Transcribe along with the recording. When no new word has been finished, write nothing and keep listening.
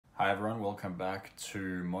Hi everyone, welcome back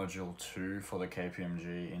to Module 2 for the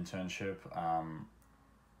KPMG Internship.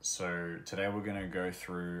 So today we're going to go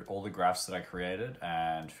through all the graphs that I created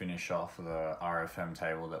and finish off the RFM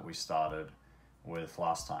table that we started with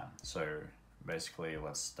last time. So basically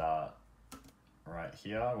let's start right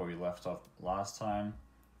here where we left off last time.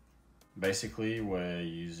 Basically we're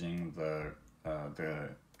using the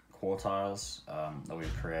quartiles that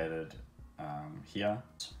we've created here,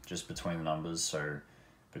 just between the numbers. So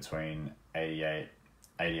between 88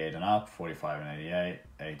 and up, 45 and 88,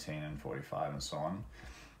 18 and 45 and so on.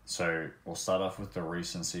 So we'll start off with the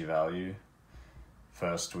recency value.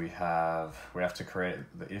 First we have to create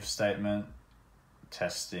the if statement,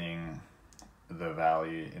 testing the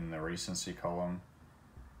value in the recency column.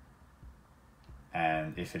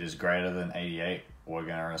 And if it is greater than 88, we're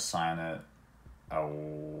going to assign it a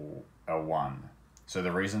 1. So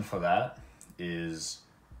the reason for that is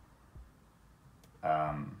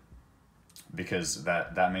because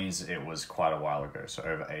that means it was quite a while ago, so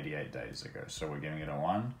over 88 days ago. So we're giving it a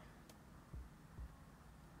 1.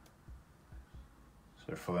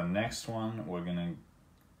 So for the next one, we're going to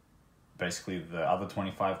basically the other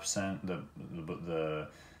 25%, the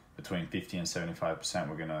between 50 and 75%,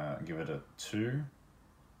 we're going to give it a 2.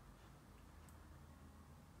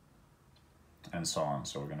 And so on.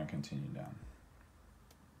 So we're going to continue down.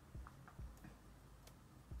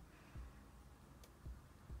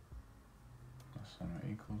 Less than or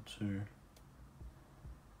equal to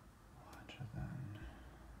larger than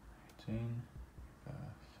 18 over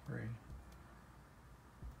 3.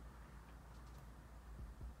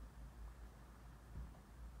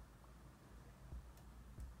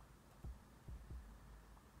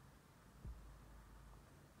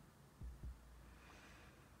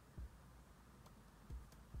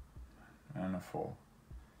 And a 4.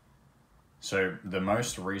 So the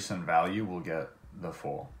most recent value will get the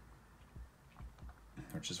 4,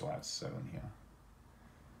 which is why it's 7 here.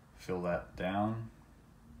 Fill that down.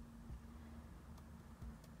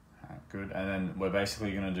 Good. And then we're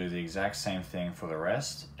basically going to do the exact same thing for the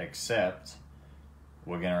rest, except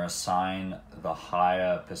we're going to assign the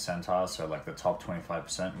higher percentile, so like the top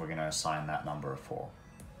 25%, we're going to assign that number a 4.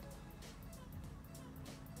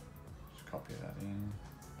 Just copy that in.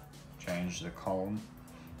 Change the column,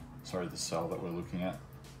 the cell that we're looking at.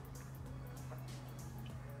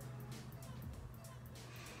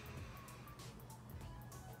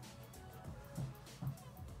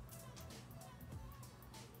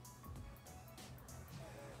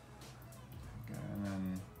 Okay, and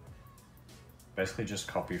then basically just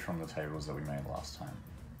copy from the tables that we made last time.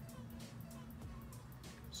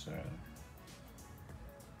 So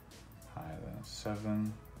higher than a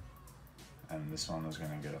 7. And this one is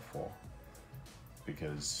going to get a 4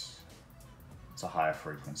 because it's a higher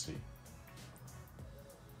frequency.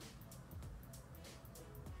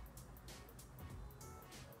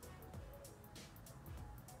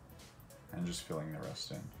 And just filling the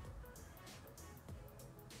rest in.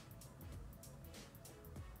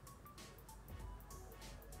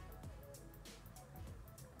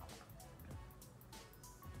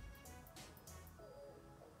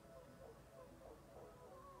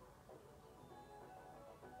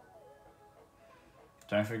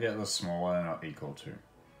 Don't forget the smaller than or equal to.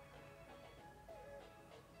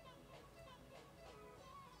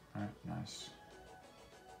 Alright, nice.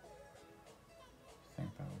 I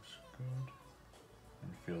think that looks good.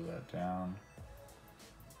 And fill that down.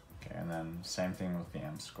 Okay, and then same thing with the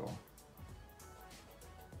M score.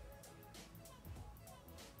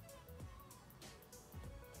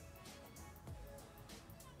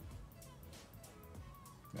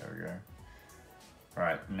 There we go.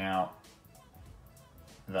 Alright, now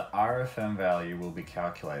the RFM value will be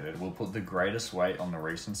calculated. We'll put the greatest weight on the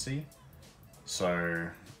recency. So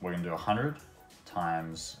we're going to do 100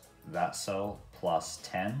 times that cell plus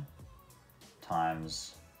 10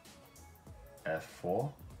 times F4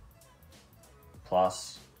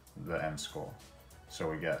 plus the M score. So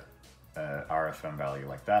we get a RFM value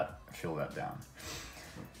like that, fill that down.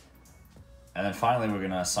 And then finally we're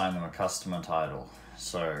going to assign them a customer title.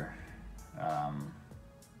 So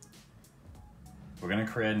we're going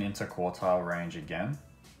to create an interquartile range again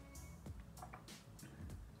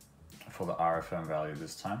for the RFM value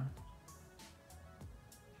this time.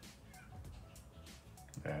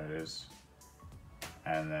 There it is.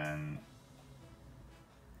 And then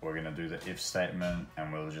we're going to do the if statement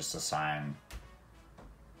and we'll just assign,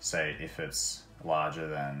 say if it's larger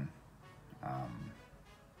than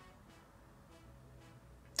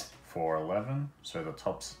 411, so the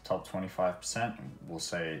top 25%, we'll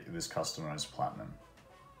say this customer is platinum.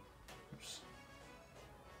 Oops.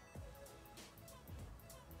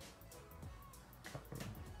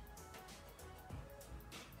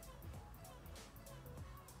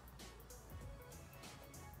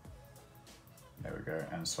 we go,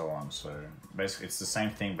 and so on. So basically it's the same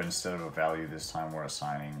thing, but instead of a value this time we're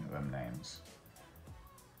assigning them names.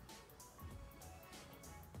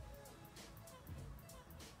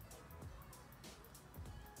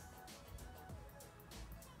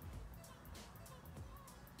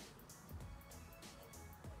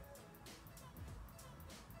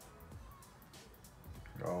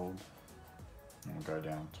 Gold, and we'll go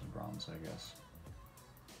down to bronze, I guess.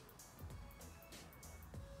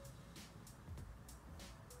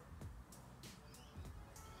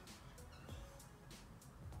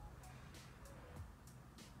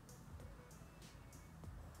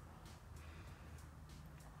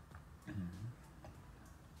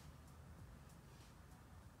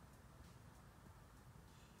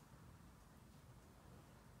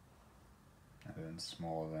 And then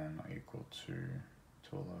smaller than or equal to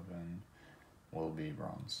 11 will be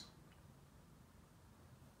bronze.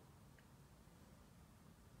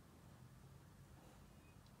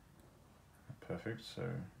 Perfect, so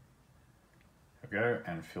here we go,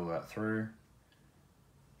 and fill that through.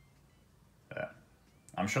 There.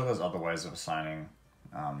 I'm sure there's other ways of assigning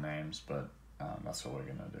names, but that's what we're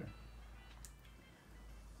gonna do.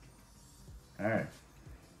 Alright.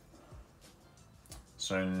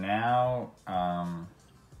 So now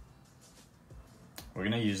we're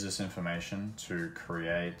going to use this information to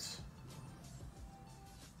create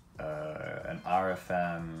an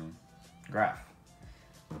RFM graph.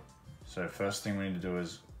 So first thing we need to do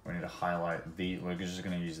is we need to highlight we're just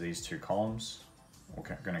going to use these two columns.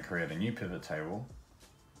 We're going to create a new pivot table,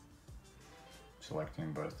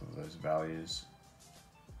 selecting both of those values.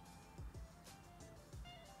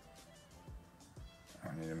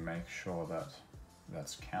 I need to make sure that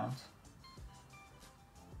that's count.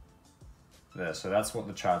 There, so that's what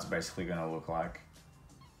the chart's basically going to look like.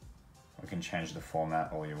 We can change the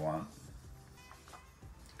format all you want.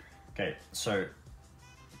 Okay, so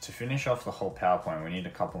to finish off the whole PowerPoint, we need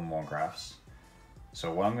a couple more graphs.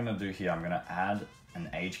 So what I'm going to do here, I'm going to add an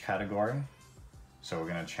age category. So we're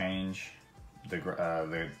going to change the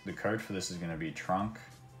code for this is going to be trunk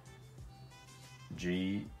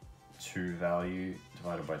G2 value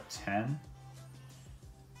divided by 10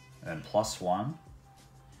 and then +1.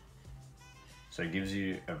 So it gives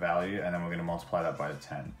you a value and then we're going to multiply that by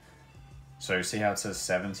 10. So you see how it says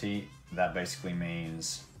 70? That basically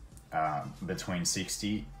means between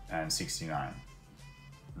 60 and 69.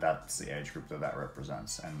 That's the age group that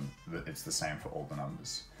represents, and it's the same for all the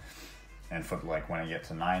numbers. And for like when you get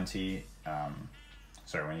to 90,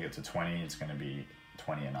 sorry, when you get to 20, it's going to be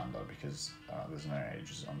 20 and under because there's no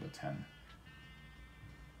ages under 10.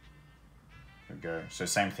 There we go. So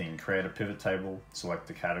same thing, create a pivot table, select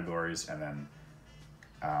the categories, and then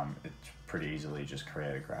it pretty easily just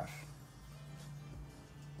create a graph.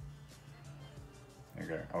 There you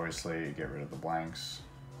go. Obviously, get rid of the blanks.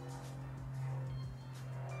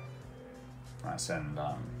 Nice, and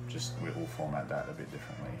just we will format that a bit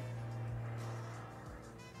differently.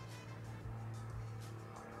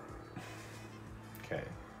 Okay.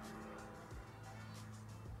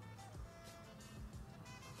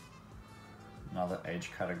 Another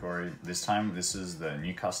age category. This time, this is the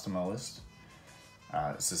new customer list.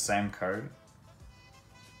 It's the same code.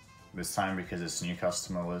 This time, because it's new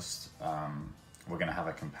customer list, we're going to have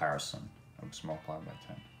a comparison. Oops, multiplied by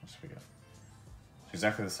 10. Let's forget. It's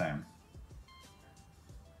exactly the same.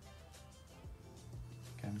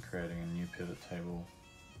 Again, creating a new pivot table.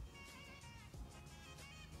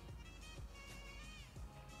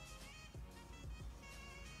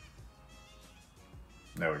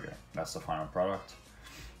 There we go. That's the final product.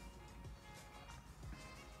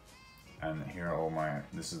 And here are all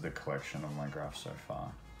this is the collection of my graphs so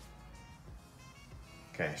far.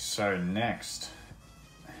 Okay, so next,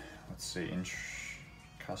 let's see,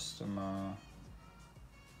 customer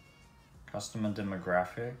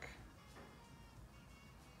demographic,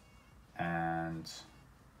 and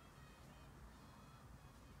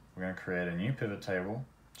we're going to create a new pivot table,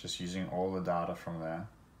 just using all the data from there.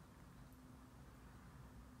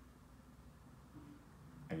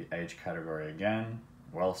 Age category again,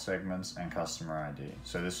 wealth segments, and customer ID.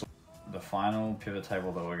 So the final pivot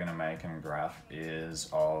table that we're going to make and graph is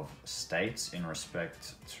of states in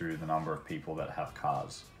respect to the number of people that have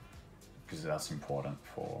cars, because that's important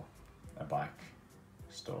for a bike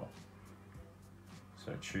store.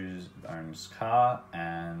 So choose owns car,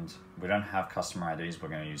 and we don't have customer IDs, we're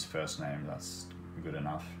going to use first name, that's good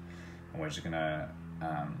enough. And we're just going to,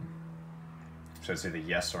 so it's either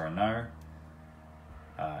yes or a no.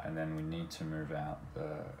 And then we need to move out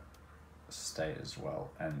the state as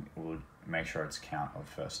well, and we'll make sure it's count of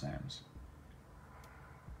first names.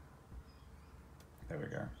 There we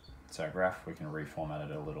go. It's our graph. We can reformat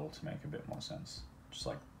it a little to make a bit more sense. Just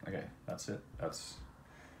like, okay, that's it.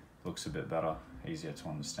 Looks a bit better, easier to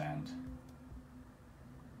understand.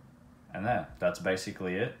 And that's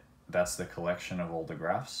basically it. That's the collection of all the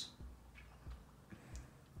graphs.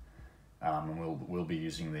 And we'll be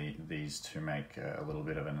using these to make a little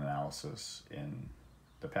bit of an analysis in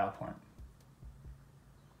the PowerPoint.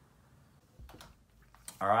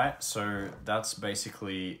 All right, so that's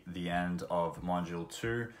basically the end of Module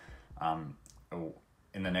 2.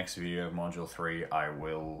 In the next video of Module 3, I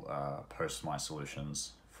will post my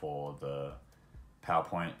solutions for the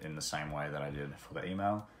PowerPoint in the same way that I did for the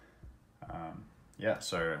email. Yeah,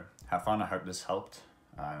 so have fun. I hope this helped,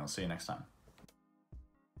 and I'll see you next time.